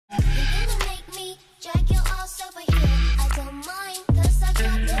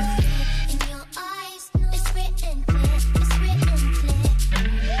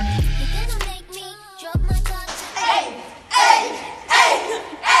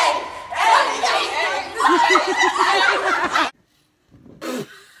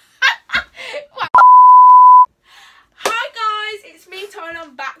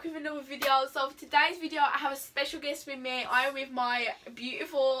just with me. I am with my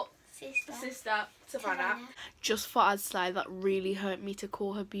beautiful sister Savannah. Just thought I'd say that really hurt me to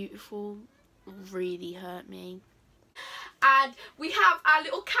call her beautiful. Really hurt me. And we have our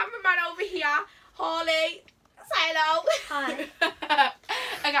little cameraman over here, Harley. Say hello. Hi.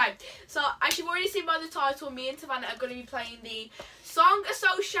 Okay, so as you've already seen by the title, me and Savannah are going to be playing the Song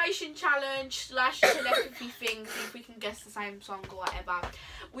Association Challenge / telepathy thing, see if we can guess the same song or whatever.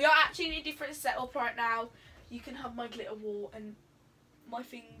 We are actually in a different setup right now. You can have my glitter wall and my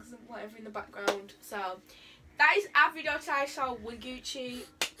things and whatever in the background. So that is our video today. So we're Gucci,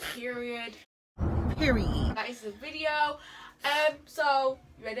 period. That is the video. So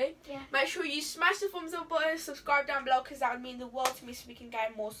you ready? Yeah. Make sure you smash the thumbs up button, subscribe down below, because that would mean the world to me, so we can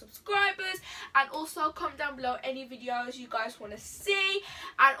gain more subscribers. And also comment down below any videos you guys want to see,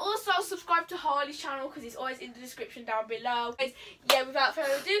 and also subscribe to Harley's channel because it's always in the description down below. Yeah, without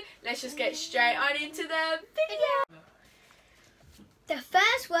further ado, let's just get straight on into the video. The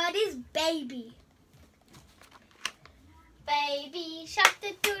first word is baby. Baby shark, da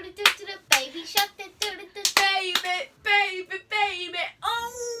do da do da, baby shark, da do da do. Baby, baby, baby,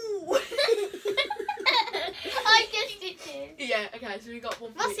 oh! I guessed it too. Yeah, okay, so we got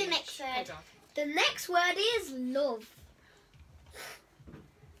one. What's the next word? The next word is love.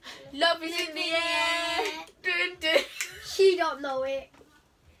 Love is in the air. Dun, dun. She don't know it.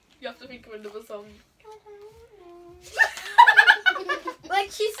 You have to think of another song.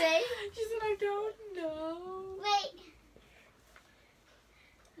 What'd she say? She said, I don't know. Wait.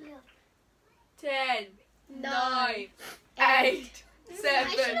 No. 10, 9, 8, I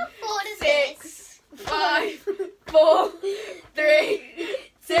 7, should have thought of 6, 5, 4, 3,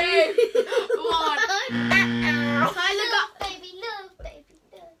 2, 1. Tyler got baby love, baby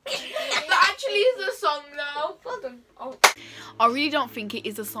love. That actually is a song though. Hold on. Oh. I really don't think it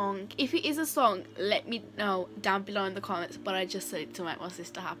is a song. If it is a song, let me know down below in the comments. But I just said it to make my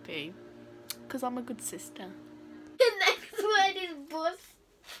sister happy. Because I'm a good sister. The next word is bus.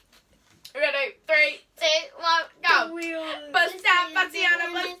 Ready? 3, 2, 1, go. Bust down,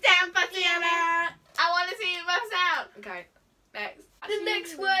 Tatiana. Bust down, Tatiana. I want to see you bust out. Okay. Next. The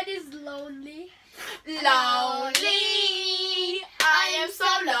next word is lonely. Lonely. I am so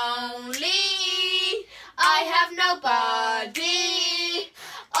lonely. I have nobody.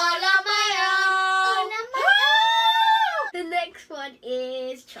 All on my own. The next one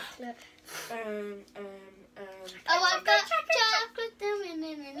is chocolate. Oh, I've got chocolate.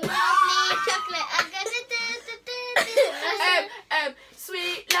 Lovely chocolate. I've got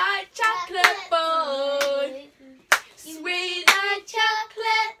sweet like chocolate boy. Sweet like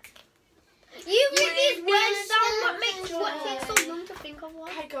chocolate. You read these words down, what makes what takes so long to think of one?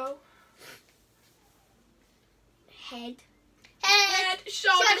 Okay, go. Head. Head,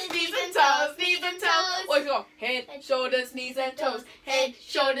 shoulders, knees and toes, knees and toes. Or if you go head, shoulders, knees and toes. Head,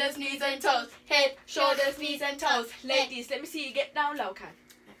 shoulders, knees and toes. Head, shoulders, knees and toes. Ladies, let me see you get down low. Okay.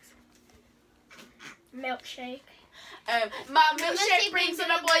 Next. Milkshake. My milkshake brings all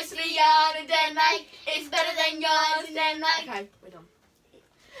the boys to the yard, and then like it's better than yours, and then like. Okay, we're done.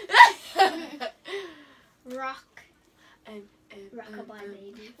 Rock. Rockabye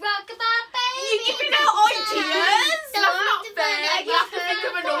baby. Rockabye baby. You giving out ideas? That's not fair. You have to think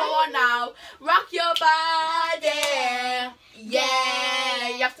of another one now. Rock your body. Yeah.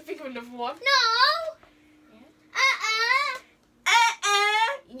 You have to think of another one. No.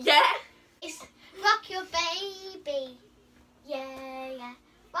 Yeah. It's rock your baby. Yeah, yeah.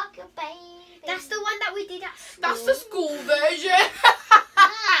 Rock your baby. That's the one that we did at school. That's the school version.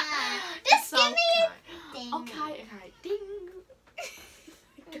 Just give me a ding. Okay. Ding.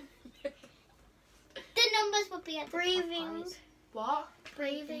 The numbers would be at the breathing. Top. What?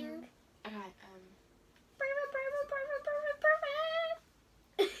 Breathing. Okay.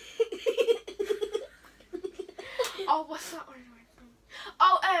 Oh, what's that one?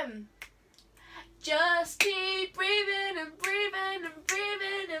 Oh, just keep breathing and breathing and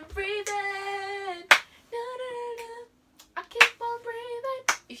breathing and breathing. Na, na, na, na. I keep on breathing.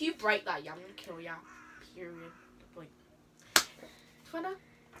 If you break that, yeah, I'm gonna kill you. Period. Like, Twitter.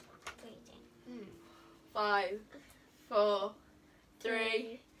 Breathing. 5, 4,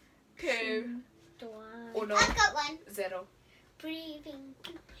 3, 2, 1. Oh no. I've got one. 0. Breathing.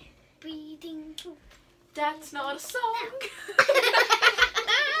 Breathing. That's not a song.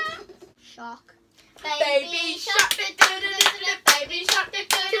 Shock. Baby shark, baby shark, baby shark.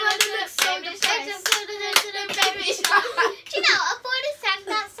 You know, I've already sang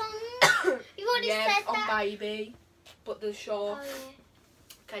that song. You've already said on that. baby, but the shark. Oh,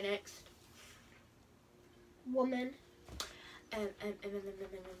 yeah. Okay, next. Woman. I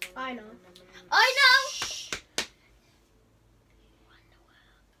I know.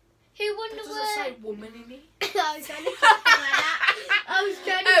 find the doesn't word. say woman in it. I was trying to think of that. I was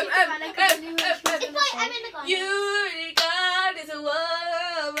trying to think of that. I couldn't do it. It's like I'm in the garden. Unicorn is a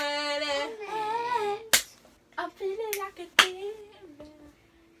woman. I'm feeling like a demon.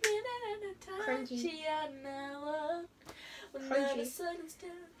 Cringy. When Cringy. the sun's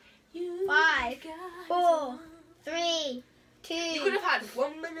down, you 5, got 4, 3, 2. You could have had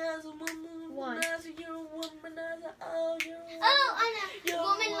woman as a woman, One. as a you're a woman as a oh you're a Oh, I know. You're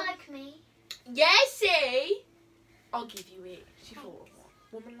Woman one. like me. Yes, see? I'll give you it. She thought,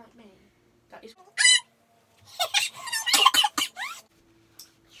 woman like me. That is.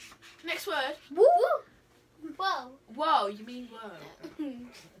 Next word. Woo. Whoa. Whoa, you mean whoa?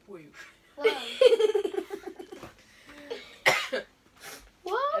 Woo. Whoa.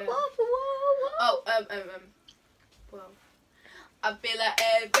 Whoa, whoa, whoa. Oh, whoa. I feel like,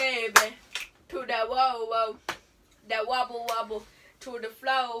 hey, baby, to that whoa, whoa, that wobble, wobble, to the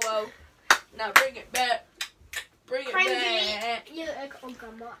flow, whoa. Now bring it back, bring it back. You look like old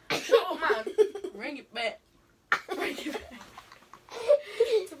grandma. Shut up, man. Bring it back, bring it back.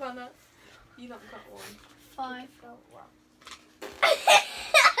 Savannah, you not got one. 5.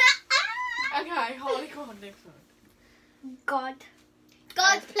 Okay, holy God, next one. God.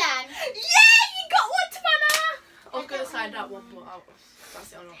 God's plan. Yeah, you got one, Savannah. I was gonna say that one, but that's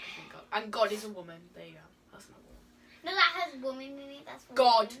the only one I can think of. And God is a woman. There you go. That's another one. No, that has woman in it. That's woman.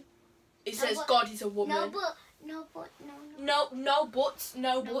 God. It No, says but- God is a woman. No, but. No buts.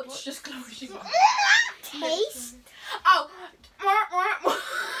 No buts. buts. Just close your mouth. Taste. Oh.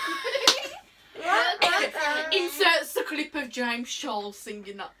 Insert the clip of James Charles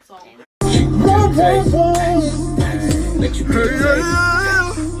singing that song. Let you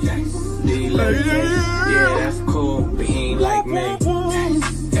yeah, that's cool, but he ain't like me.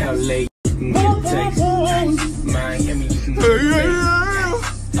 LA, you can get a taste. Miami, you can get a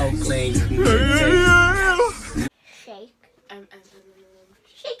taste. Oakland, you can get a taste. Shake.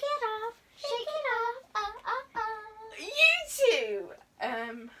 Shake it off. Shake it off. You two.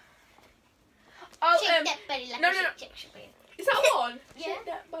 Oh, Shake that body like no, a no, no. shake body. Is that one? Yeah. Shake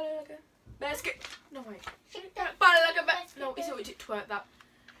that body like a basket. No, wait. Shake that Body like a basket. basket. No, is it what you twerk that?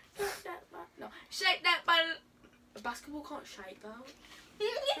 Shake that body. No. Shake that body. A basketball can't shake though.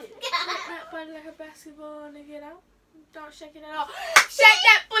 Shake that body like a basketball and get out. Don't shake it at all. Shake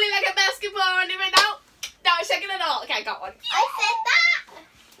that body like a basketball and get out. Don't shake it at all. Okay, got one. I said that.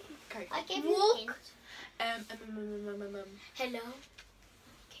 Okay. I gave you a hint. Hello.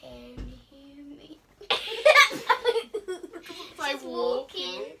 Can you hear me? By She's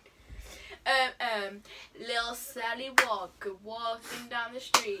walking. Little Sally walking down the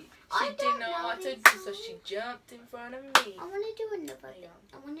street. She I didn't don't know know what to this do, so song. she jumped in front of me. I want to do another. There you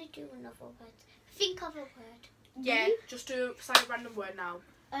I want to do another word. Think of a word. Yeah, just to say a random word now.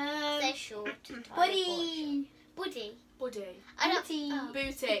 They're short. Buddy. Buddy. Buddy. I don't. Booty.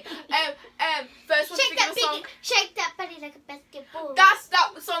 Oh. First one to Shake think that of a song. shake that body like a basketball. That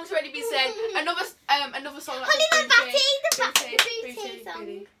song's already been said. Another song. That's Honey, a the batty, booty, the booty song.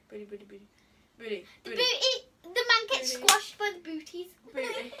 booty. The booty. The man gets Booty. squashed by the booties.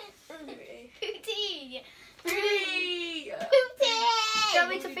 Booty. Booty. Booty. Booty. Do you want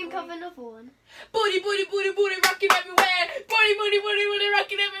me to think of another one? Booty, rocking everywhere. Booty,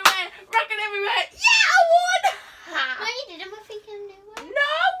 rocking everywhere. Rocking everywhere. Yeah, I won. No, you didn't. We're thinking a new one.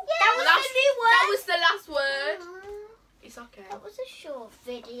 No. That was the new one. That was the last word. It's okay. That was a short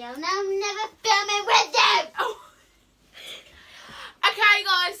video. Now I'm never filming with you. Oh. Okay,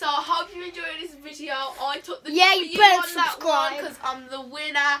 guys. So I hope you enjoyed this video. I took the Yeah, W you better on that one subscribe. because I'm the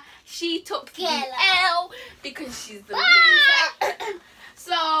winner. She took the Get L because she's the loser.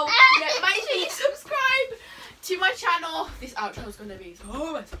 So yeah, make sure you subscribe to my channel. This outro is gonna be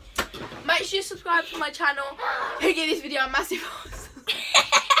so messy. Make sure you subscribe to my channel and give this video a massive thumbs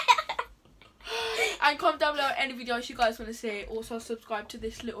up. And comment down below any videos you guys want to see. Also subscribe to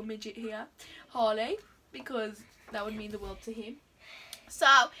this little midget here, Harley, because that would mean the world to him. So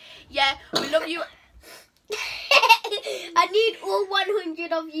yeah, we love you. I need all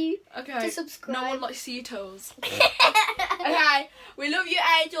 100 of you Okay. to subscribe. No one likes to see your toes. Okay, we love you,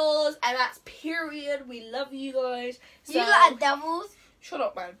 angels, and that's period. We love you guys. So, You lot are devils. shut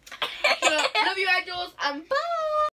up, man. Shut up. Love you, angels, and bye.